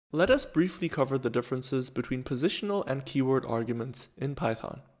Let us briefly cover the differences between positional and keyword arguments in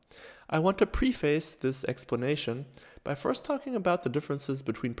Python. I want to preface this explanation by first talking about the differences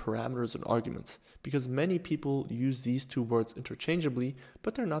between parameters and arguments, because many people use these two words interchangeably,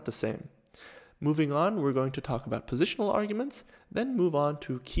 but they're not the same. Moving on, we're going to talk about positional arguments, then move on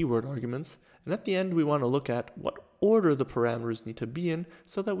to keyword arguments, and at the end we want to look at what order the parameters need to be in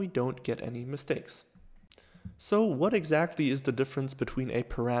so that we don't get any mistakes. So what exactly is the difference between a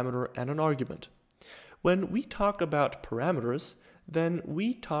parameter and an argument? When we talk about parameters, then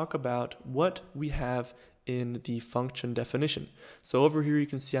we talk about what we have in the function definition. So over here you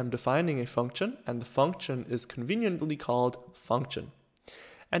can see I'm defining a function, and the function is conveniently called function.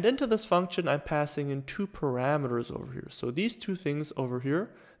 And into this function I'm passing in two parameters over here. So these two things over here,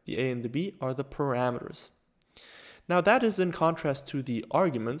 the a and the b, are the parameters. Now that is in contrast to the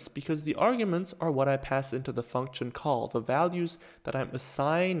arguments, because the arguments are what I pass into the function call, the values that I'm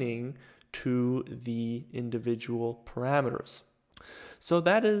assigning to the individual parameters. So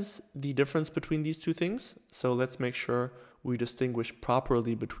that is the difference between these two things. So let's make sure we distinguish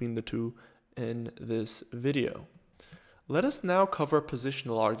properly between the two in this video. Let us now cover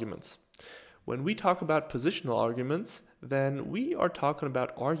positional arguments. When we talk about positional arguments, then we are talking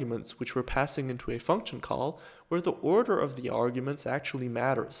about arguments which we're passing into a function call where the order of the arguments actually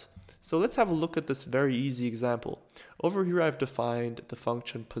matters. So let's have a look at this very easy example. Over here I've defined the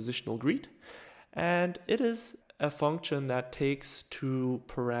function positional greet, and it is a function that takes two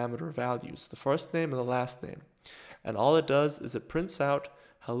parameter values, the first name and the last name. And all it does is it prints out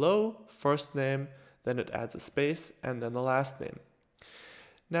hello, first name, then it adds a space, and then the last name.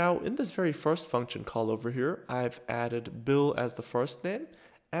 Now, in this very first function call over here, I've added Bill as the first name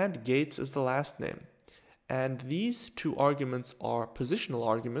and Gates as the last name. And these two arguments are positional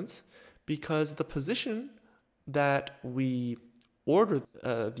arguments because the position that we order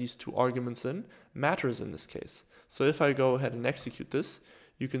these two arguments in matters in this case. So if I go ahead and execute this,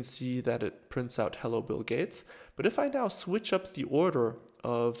 you can see that it prints out hello Bill Gates. But if I now switch up the order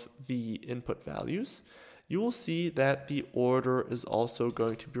of the input values, you will see that the order is also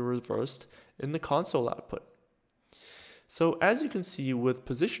going to be reversed in the console output. So as you can see with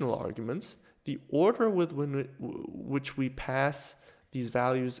positional arguments, the order with which we pass these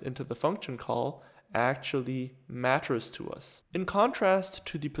values into the function call actually matters to us. In contrast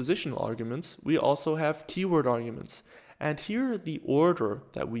to the positional arguments, we also have keyword arguments. And here the order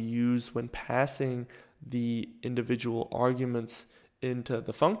that we use when passing the individual arguments into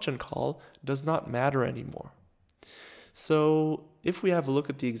the function call does not matter anymore. So if we have a look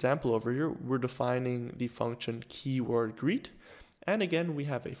at the example over here, we're defining the function keyword greet. And again, we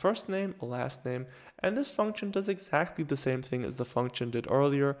have a first name, a last name, and this function does exactly the same thing as the function did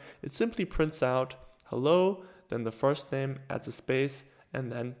earlier. It simply prints out hello, then the first name, adds a space,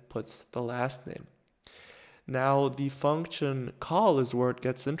 and then puts the last name. Now the function call is where it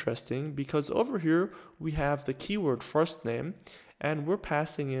gets interesting, because over here we have the keyword first name, and we're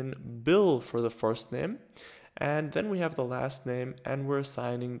passing in Bill for the first name, and then we have the last name, and we're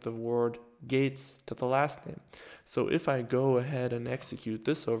assigning the word Gates to the last name. So if I go ahead and execute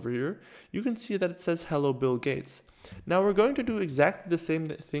this over here, you can see that it says hello Bill Gates. Now we're going to do exactly the same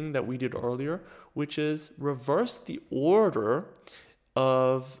thing that we did earlier, which is reverse the order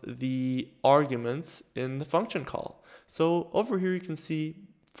of the arguments in the function call. So over here you can see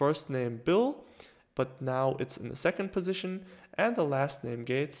first name Bill, but now it's in the second position, and the last name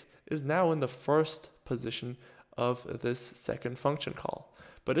Gates is now in the first position of this second function call.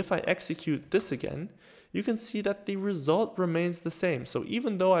 But if I execute this again, you can see that the result remains the same. So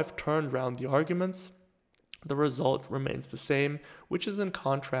even though I've turned around the arguments, the result remains the same, which is in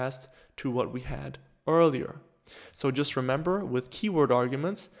contrast to what we had earlier. So just remember, with keyword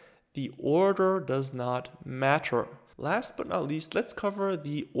arguments, the order does not matter. Last but not least, let's cover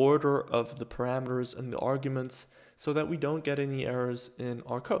the order of the parameters and the arguments so that we don't get any errors in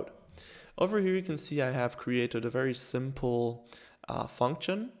our code. Over here you can see I have created a very simple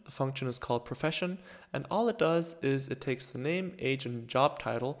function. The function is called profession, and all it does is it takes the name, age, and job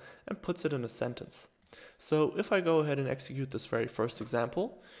title and puts it in a sentence. So if I go ahead and execute this very first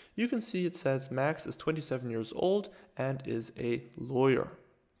example, you can see it says Max is 27 years old and is a lawyer.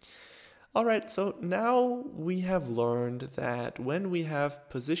 Alright, so now we have learned that when we have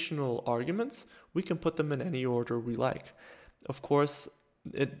positional arguments, we can put them in any order we like. Of course,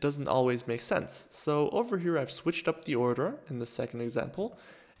 it doesn't always make sense. So over here I've switched up the order in the second example,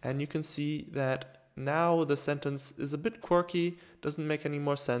 and you can see that now the sentence is a bit quirky, doesn't make any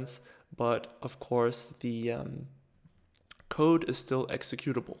more sense, but of course the code is still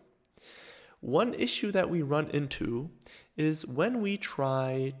executable. One issue that we run into is when we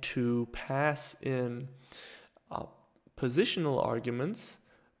try to pass in positional arguments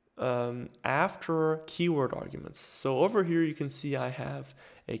after keyword arguments. So over here you can see I have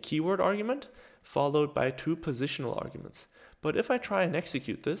a keyword argument followed by 2 positional arguments. But if I try and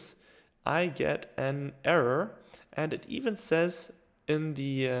execute this, I get an error, and it even says in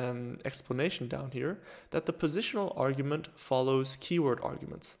the explanation down here that the positional argument follows keyword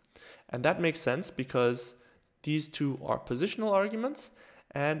arguments. And that makes sense because these 2 are positional arguments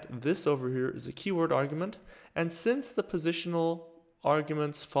and this over here is a keyword argument. And since the positional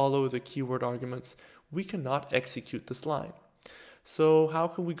arguments follow the keyword arguments, we cannot execute this line. So how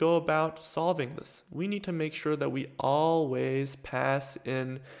can we go about solving this? We need to make sure that we always pass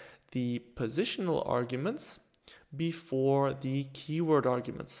in the positional arguments before the keyword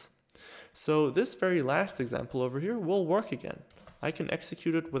arguments. So this very last example over here will work again. I can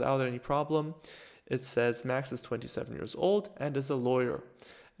execute it without any problem. It says Max is 27 years old and is a lawyer.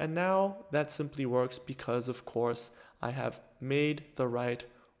 And now that simply works because, of course, I have made the right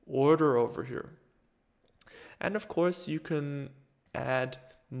order over here. And of course, you can add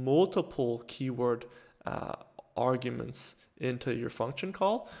multiple keyword arguments into your function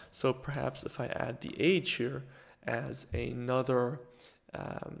call. So perhaps if I add the age here as another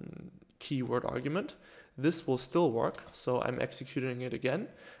keyword argument, this will still work. So I'm executing it again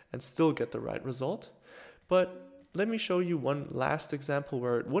and still get the right result. But let me show you one last example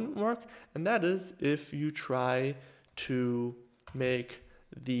where it wouldn't work, and that is if you try to make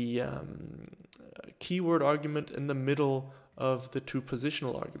the keyword argument in the middle of the 2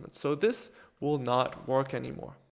 positional arguments. So this will not work anymore.